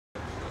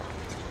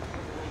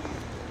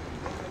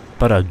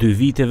Para 2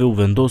 viteve u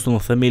vendosën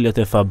themelët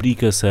e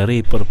fabrikës së re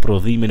për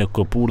prodhimin e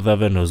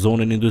Kërpudhave në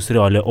zonën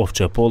industriale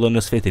Ovçepollë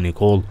në Sveti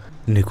Nikollë.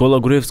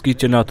 Nikollë,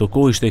 që në ato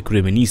kohë ishte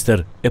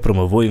kryeministër, e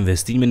promovoi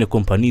investimin e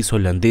kompanisë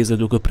holandeze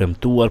duke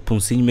premtuar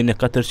punësimin e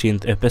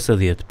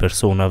 450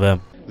 personave.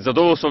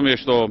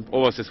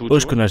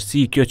 Është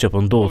kënaqësi kjo që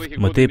po ndodh,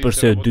 më tepër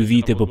se 2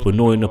 vite po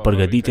punoj në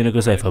përgatitjen e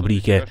kësaj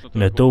fabrike.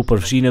 Në to u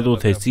përfshin edhe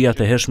udhëheqësia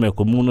e hershme e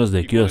komunës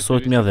dhe kjo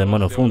sotmja dhe më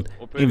në fund,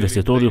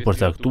 investitori u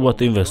përcaktua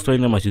të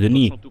investojnë në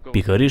Maqedoni,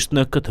 pikërisht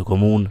në këtë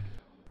komunë.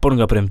 Por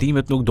nga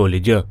premtimet nuk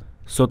doli gjë.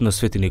 Sot në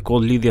Sveti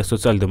Nikollë, lidhja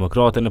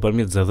socialdemokrate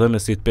nëpërmjet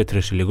zëdhënësit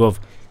Petre Shiligov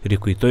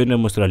rikujtoi në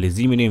mos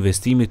realizimin e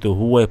investimit të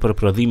huaj për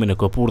prodhimin e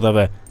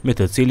Kërpudhave, me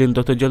të cilin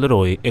do të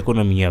gjallërojë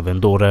ekonomia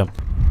vendore.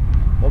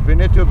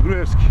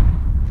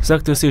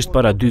 Saktësisht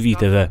para 2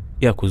 viteve,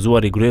 i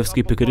akuzuari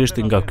Gruevski pikërisht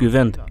nga ky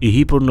vend, i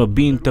hipur në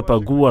bind të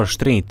paguar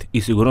shtrenjtë,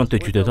 i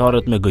siguronte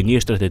qytetarët me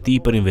gënjeshtrat e tij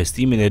për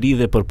investimin e ri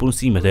dhe për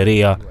punësimet e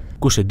reja.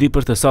 Kush e di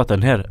për të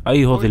satën herë,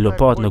 ai hodhi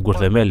lopat në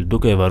gurthemel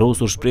duke e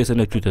varrosur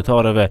shpresën e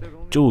qytetarëve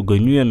që u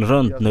gënjyen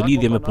rënd në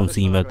lidhje me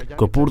punësimet.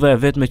 Kërpudha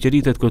e vetme që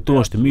rritet këtu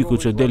është myku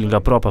që del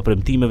nga prapa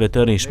premtimeve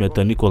të rrjedhshme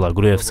të Nikollë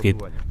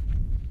Gruevskit.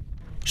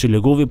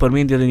 Shiligovi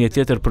përmendi edhe një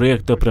tjetër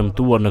projekt të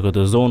premtuar në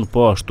këtë zonë,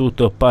 po ashtu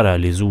të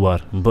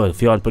parealizuar. Bëhet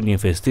fjalë për një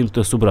investim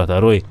të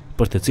subrataroj,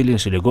 për të cilin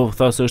Shiligov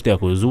tha se është i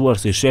akuzuar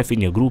si shefi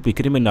një grupi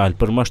kriminal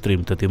për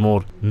mashtrim të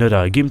timor. Në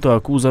reagim të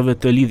akuzave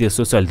të lidhjes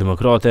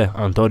socialdemokrate,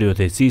 antari i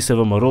OTC-së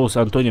VMRO-s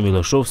Antonio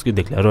Miloshovski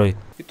deklaroi: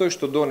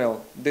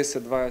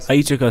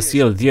 ai që ka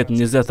sjell 10,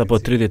 20 apo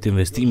 30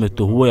 investime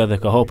të huaja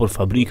dhe ka hapur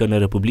fabrika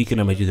në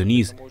Republikën e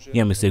Maqedonisë,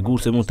 jam i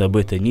sigurt se mund ta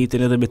bëjë të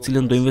njëjtin edhe me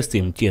cilën do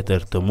investim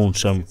tjetër të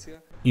mundshëm.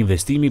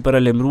 Investimi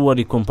paralemruar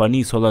i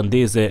kompanisë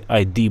holandeze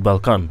ID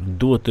Balkan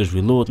duhet të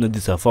zhvillohet në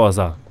disa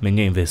faza, me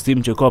një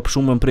investim që kap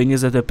shumën prej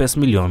 25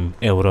 milion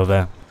eurove.